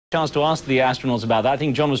chance to ask the astronauts about that. I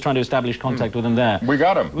think John was trying to establish contact with them there. We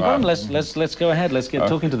got him. We got him. Let's go ahead. Let's get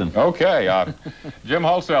talking to them. Okay. Jim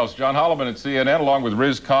Halsell, John Holloman at CNN, along with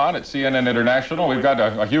Riz Khan at CNN International. We've got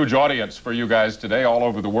a huge audience for you guys today, all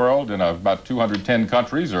over the world, in about 210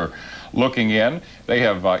 countries are looking in. They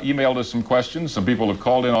have emailed us some questions. Some people have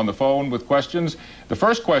called in on the phone with questions. The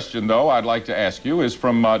first question, though, I'd like to ask you is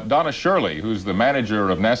from Donna Shirley, who's the manager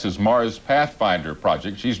of NASA's Mars Pathfinder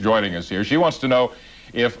project. She's joining us here. She wants to know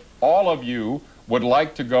if all of you would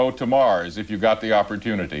like to go to Mars if you got the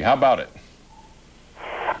opportunity. How about it?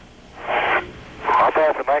 I'll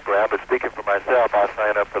pass the mic around, but speaking for myself, I'll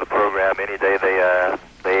sign up for the program any day they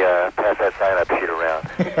pass that sign-up sheet around.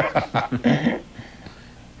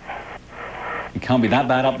 It can't be that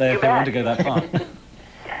bad up there if they want to go that far.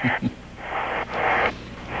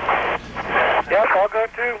 Yes, I'll go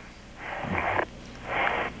too.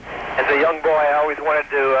 As a young boy, I always wanted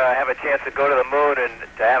to have a chance to go to the moon, and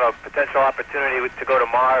to have a potential opportunity to go to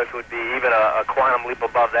Mars would be even a quantum leap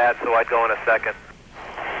above that, so I'd go in a second.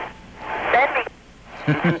 Send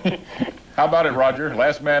me. How about it, Roger?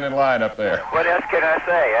 Last man in line up there. What else can I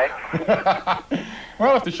say, eh?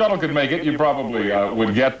 Well, if the shuttle could make it, you probably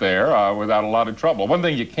would get there without a lot of trouble. One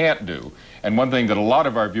thing you can't do, and one thing that a lot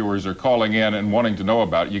of our viewers are calling in and wanting to know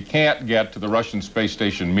about, you can't get to the Russian space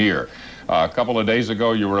station Mir. A couple of days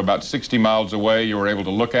ago, you were about 60 miles away. You were able to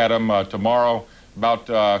look at them tomorrow. About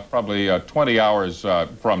probably 20 hours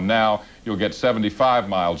from now, you'll get 75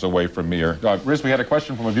 miles away from Mir. Riz, we had a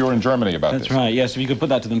question from a viewer in Germany about this. That's right, yes. If you could put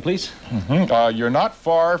that to them, please. You're not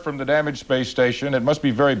far from the damaged space station. It must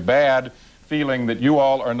be very bad feeling that you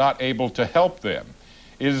all are not able to help them.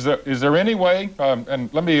 Is there any way,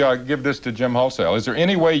 and let me give this to Jim Halsell, is there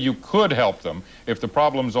any way you could help them if the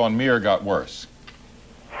problems on Mir got worse?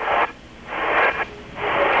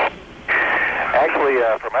 Actually,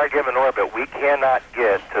 from our given orbit, we cannot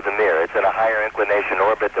get to the Mir. It's in a higher inclination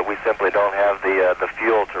orbit that we simply don't have the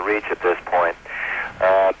fuel to reach at this point.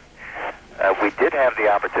 We did have the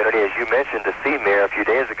opportunity, as you mentioned, to see Mir a few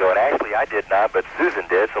days ago, and actually I did not, but Susan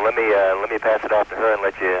did. So let me pass it off to her and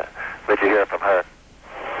let you hear from her.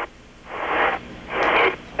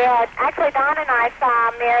 Yeah, actually Don and I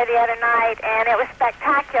saw Mir the other night, and it was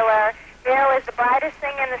spectacular. Mir was the brightest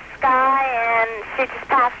thing in the sky, and she just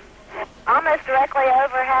passed almost directly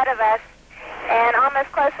overhead of us, and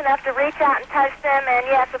almost close enough to reach out and touch them. And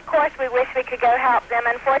yes, of course, we wish we could go help them.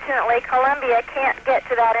 Unfortunately, Columbia can't get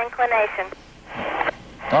to that inclination.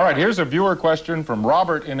 All right, here's a viewer question from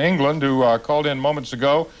Robert in England who called in moments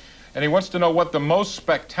ago, and he wants to know what the most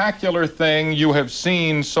spectacular thing you have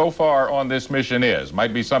seen so far on this mission is.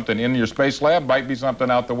 Might be something in your space lab, might be something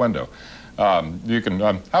out the window. You can,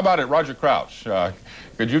 how about it, Roger Crouch?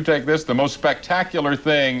 Could you take this, the most spectacular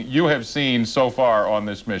thing you have seen so far on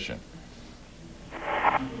this mission?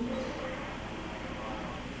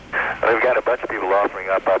 We've got a bunch of people offering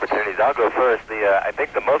up opportunities. I'll go first. I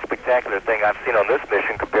think the most spectacular thing I've seen on this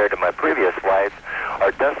mission compared to my previous flights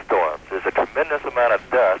are dust storms. There's a tremendous amount of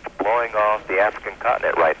dust blowing off the African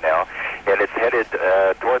continent right now, and it's headed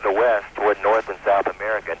toward the west, toward North and South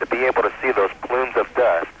America. And to be able to see those plumes of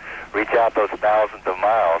dust reach out those thousands of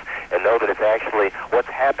miles and know that it's actually what's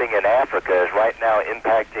happening in Africa is right now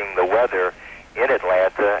impacting the weather in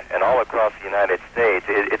Atlanta and all across the United States.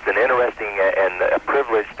 It's an interesting and a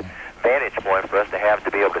privileged vantage point for us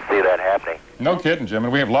to be able to see that happening. No kidding, Jim.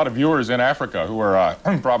 And we have a lot of viewers in Africa who are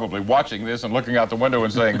probably watching this and looking out the window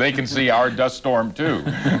and saying they can see our dust storm too.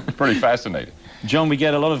 Pretty fascinating. John, we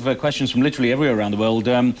get a lot of questions from literally everywhere around the world,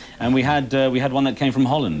 and we had one that came from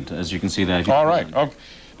Holland, as you can see there. All right. Okay.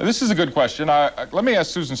 This is a good question. Let me ask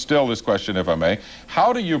Susan Still this question, if I may.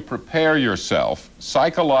 How do you prepare yourself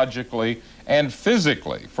psychologically and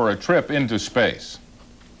physically for a trip into space?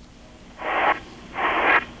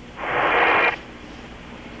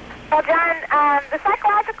 Well, John, the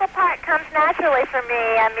psychological part comes naturally for me.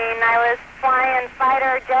 I mean, I was flying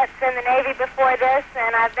fighter jets in the Navy before this,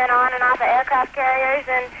 and I've been on and off of aircraft carriers,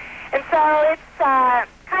 and so it's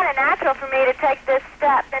kind of natural for me to take this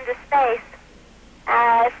step into space.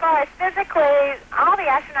 As far as physically, all the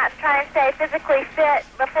astronauts try and stay physically fit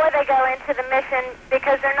before they go into the mission,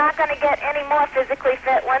 because they're not going to get any more physically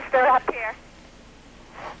fit once they're up here.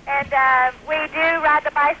 And we do ride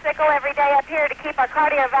the bicycle every day up here to keep our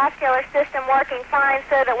cardiovascular system working fine,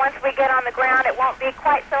 so that once we get on the ground, it won't be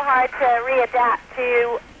quite so hard to readapt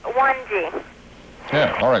to 1G.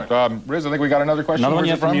 Yeah, all right. Riz, I think we got another question. Another one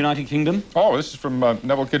yet from the United Kingdom? Oh, this is from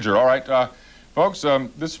Neville Kidger. All right, folks,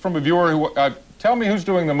 this is from a viewer who... tell me who's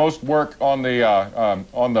doing the most work on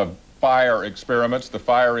the fire experiments, the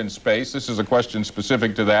fire in space. This is a question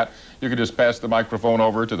specific to that. You could just pass the microphone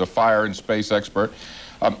over to the fire and space expert.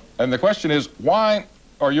 And the question is, why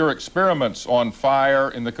are your experiments on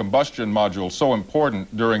fire in the combustion module so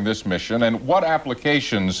important during this mission, and what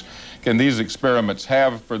applications can these experiments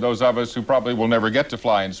have for those of us who probably will never get to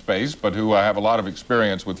fly in space, but who have a lot of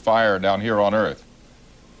experience with fire down here on Earth?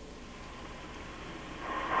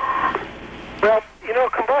 Well, you know,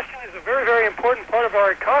 combustion is a very, very important part of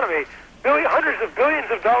our economy. Hundreds of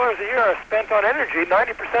billions of dollars a year are spent on energy,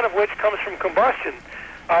 90% of which comes from combustion.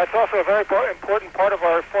 It's also a very important part of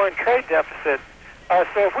our foreign trade deficit.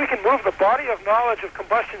 So if we can move the body of knowledge of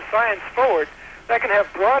combustion science forward, that can have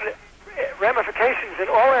broad ramifications in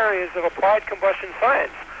all areas of applied combustion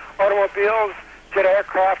science. Automobiles, jet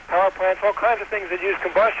aircraft, power plants, all kinds of things that use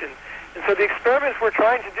combustion. And so the experiments we're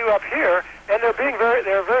trying to do up here, and they're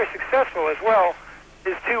very successful as well,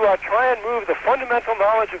 is to try and move the fundamental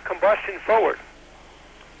knowledge of combustion forward.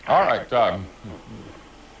 All right.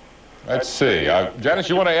 Let's see. Janice,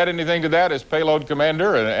 you want to add anything to that as Payload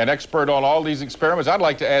Commander and an expert on all these experiments? I'd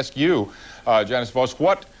like to ask you, Janice Voss,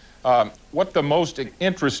 what the most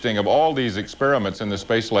interesting of all these experiments in the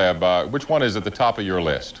Space Lab, which one is at the top of your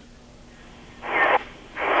list?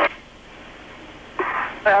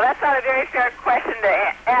 Well, that's not a very fair question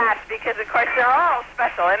to ask because, of course, they're all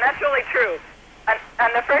special, and that's really true. On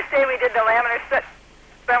the first day we did the laminar spent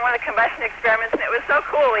one of the combustion experiments, and it was so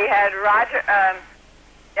cool. We had Roger and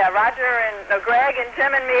Greg and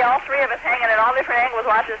Tim and me, all three of us hanging at all different angles,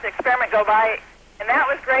 watching this experiment go by, and that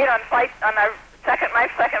was great on our my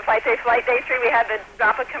second flight day, Flight Day 3. We had the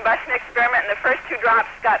droplet combustion experiment, and the first two drops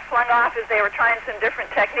got flung off as they were trying some different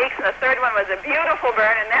techniques, and the third one was a beautiful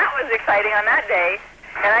burn, and that was exciting on that day.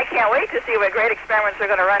 And I can't wait to see what great experiments we're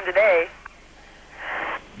going to run today.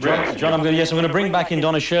 John, I'm going to bring back in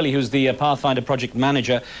Donna Shirley, who's the Pathfinder project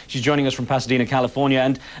manager. She's joining us from Pasadena, California.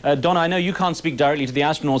 And Donna, I know you can't speak directly to the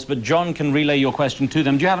astronauts, but John can relay your question to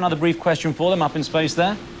them. Do you have another brief question for them up in space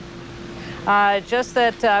there? Just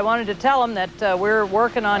that I wanted to tell them that we're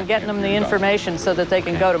working on getting them the information so that they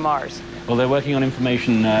can go to Mars. Well, they're working on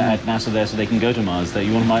information at NASA there so they can go to Mars.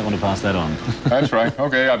 You might want to pass that on. That's right.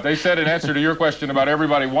 Okay. They said in answer to your question about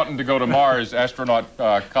everybody wanting to go to Mars, astronaut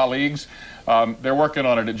colleagues, they're working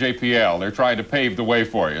on it at JPL. They're trying to pave the way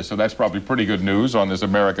for you. So that's probably pretty good news on this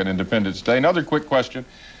American Independence Day. Another quick question.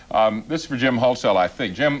 This is for Jim Halsell, I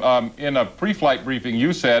think. Jim, in a pre-flight briefing,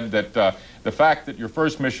 you said that the fact that your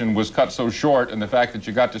first mission was cut so short and the fact that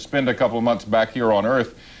you got to spend a couple of months back here on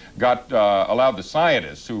Earth allowed the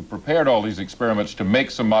scientists who prepared all these experiments to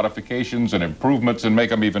make some modifications and improvements and make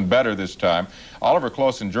them even better this time. Oliver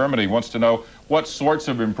Kloss in Germany wants to know what sorts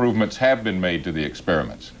of improvements have been made to the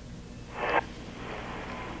experiments.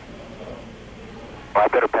 Well, I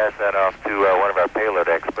better pass that off to one of our payload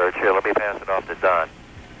experts here. Let me pass it off to Don.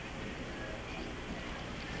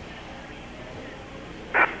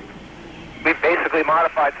 We basically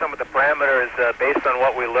modified some of the parameters based on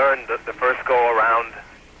what we learned the first go-around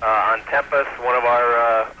on Tempest, one of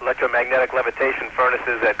our electromagnetic levitation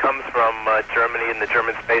furnaces that comes from Germany and the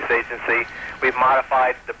German Space Agency. We've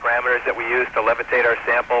modified the parameters that we use to levitate our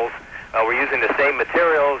samples. We're using the same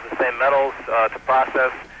materials, the same metals to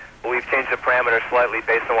process, but we've changed the parameters slightly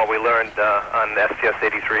based on what we learned on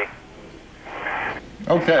STS-83.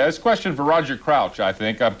 Okay, this question for Roger Crouch, I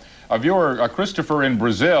think. A viewer, Christopher in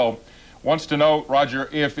Brazil, wants to know, Roger,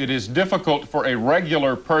 if it is difficult for a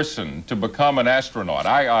regular person to become an astronaut.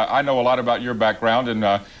 I know a lot about your background,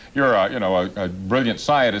 and you're a brilliant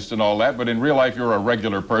scientist and all that, but in real life you're a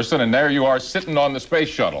regular person, and there you are sitting on the space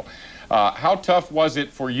shuttle. How tough was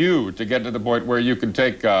it for you to get to the point where you could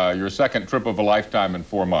take your second trip of a lifetime in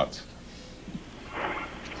 4 months?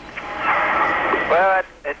 Well,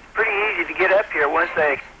 it's pretty easy to get up here once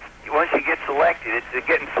you get selected. It's the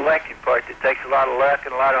getting selected part that takes a lot of luck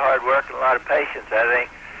and a lot of hard work and a lot of patience, I think.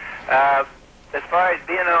 As far as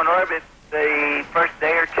being on orbit, the first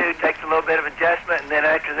day or two takes a little bit of adjustment, and then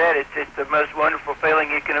after that, it's just the most wonderful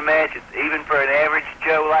feeling you can imagine, even for an average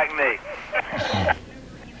Joe like me.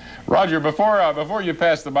 Roger, before you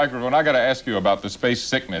pass the microphone, I got to ask you about the space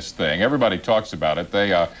sickness thing. Everybody talks about it.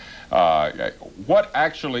 What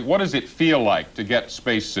does it feel like to get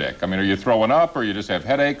space sick? I mean, are you throwing up, or you just have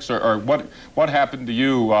headaches, or what happened to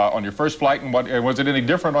you on your first flight, and was it any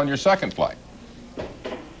different on your second flight?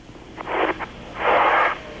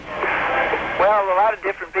 Well, a lot of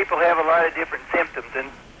different people have a lot of different symptoms, and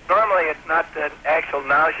normally it's not the actual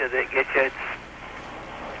nausea that gets you.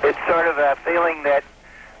 It's sort of a feeling that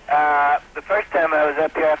the first time I was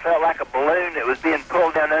up here, I felt like a balloon that was being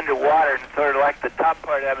pulled down underwater, and sort of like the top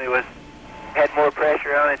part of me had more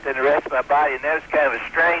pressure on it than the rest of my body, and that was kind of a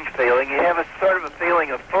strange feeling. You have a sort of a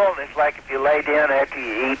feeling of fullness, like if you lay down after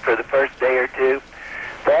you eat for the first day or two.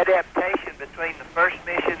 The adaptation between the first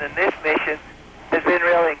mission and this mission has been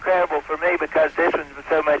really incredible for me because this one was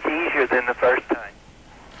so much easier than the first time.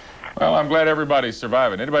 Well, I'm glad everybody's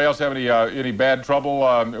surviving. Anybody else have any bad trouble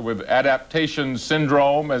with adaptation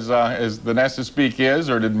syndrome, as the NASA speak is,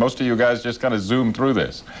 or did most of you guys just kind of zoom through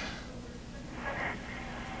this?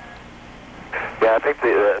 Yeah, I think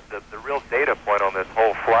the real data point on this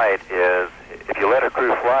whole flight is if you let a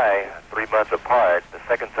crew fly 3 months apart, the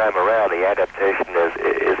second time around the adaptation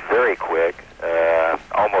is very quick,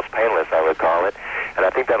 almost painless, I would call it. And I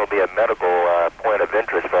think that'll be a medical point of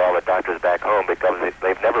interest for all the doctors back home because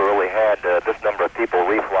they've never really had this number of people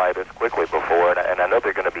refly this quickly before, and I know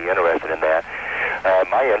they're going to be interested in that.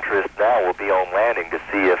 My interest now will be on landing to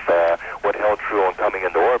see if what held true on coming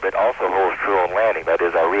into orbit also holds true on landing. That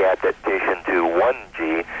is, our readaptation to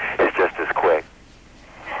 1G is just as quick.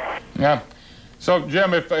 Yeah. So,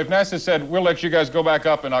 Jim, if NASA said, we'll let you guys go back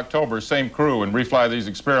up in October, same crew, and refly these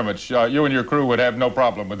experiments, you and your crew would have no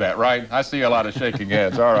problem with that, right? I see a lot of shaking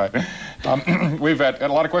heads. All right. We've had a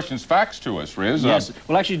lot of questions faxed to us, Riz. Yes.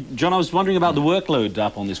 Well, actually, John, I was wondering about the workload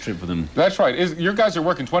up on this trip for them. That's right. Your guys are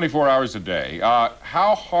working 24 hours a day.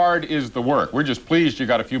 How hard is the work? We're just pleased you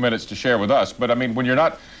got a few minutes to share with us. But, I mean, when you're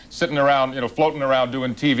not sitting around, floating around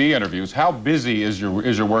doing TV interviews, how busy is your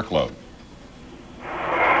workload?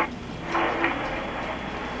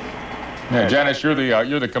 Yeah, Janice, you're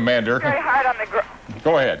the commander. Very hard on the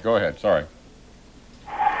Go ahead. Sorry.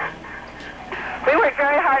 We work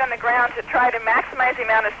very hard on the ground to try to maximize the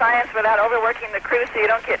amount of science without overworking the crew so you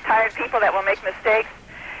don't get tired people that will make mistakes.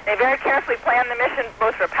 They very carefully plan the mission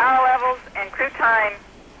both for power levels and crew time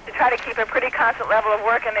to try to keep a pretty constant level of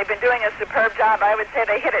work, and they've been doing a superb job. I would say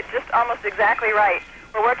they hit it just almost exactly right.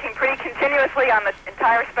 We're working pretty continuously on the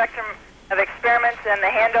entire spectrum of experiments, and the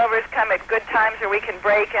handovers come at good times where we can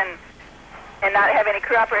break and not have any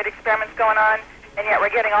crew-operated experiments going on, and yet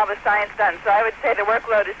we're getting all the science done. So I would say the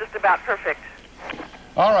workload is just about perfect.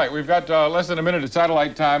 All right, we've got less than a minute of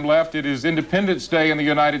satellite time left. It is Independence Day in the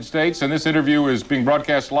United States, and this interview is being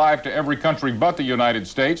broadcast live to every country but the United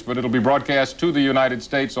States, but it'll be broadcast to the United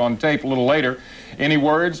States on tape a little later. Any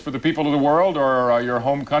words for the people of the world or your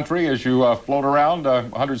home country as you float around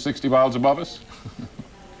 160 miles above us?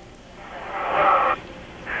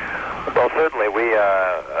 Well, certainly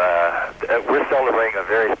we're celebrating a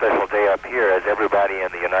very special day up here, as everybody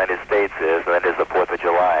in the United States is, and that is the 4th of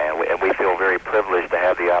July. And we feel very privileged to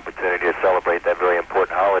have the opportunity to celebrate that very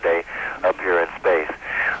important holiday up here in space.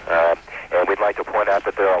 And we'd like to point out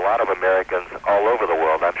that there are a lot of Americans all over the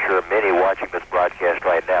world, I'm sure many watching this broadcast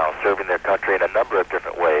right now, serving their country in a number of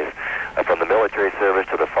different ways, from the military service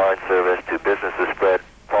to the foreign service to businesses spread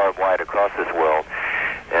far and wide across this world.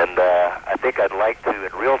 And I think I'd like to,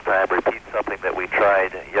 in real time, repeat something that we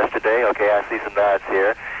tried yesterday. Okay, I see some nods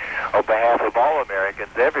here. On behalf of all Americans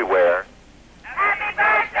everywhere. Happy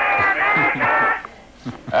birthday,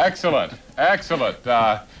 America! Excellent.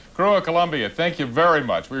 Crew of Columbia, thank you very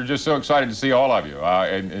much. We were just so excited to see all of you,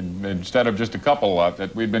 and instead of just a couple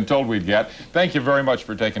that we'd been told we'd get. Thank you very much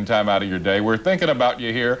for taking time out of your day. We're thinking about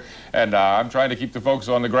you here, and I'm trying to keep the folks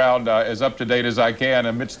on the ground as up-to-date as I can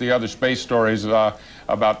amidst the other space stories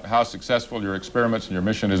about how successful your experiments and your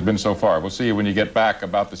mission has been so far. We'll see you when you get back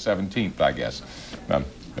about the 17th, I guess.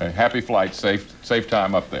 Happy flight, safe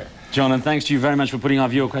time up there. John, and thanks to you very much for putting our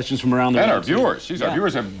viewer questions from around the world. And our viewers. Jeez, our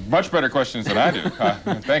viewers have much better questions than I do.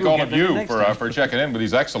 Thank all of you for checking in with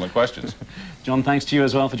these excellent questions. John, thanks to you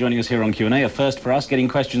as well for joining us here on Q&A. A first for us, getting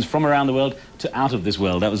questions from around the world to out of this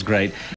world. That was great.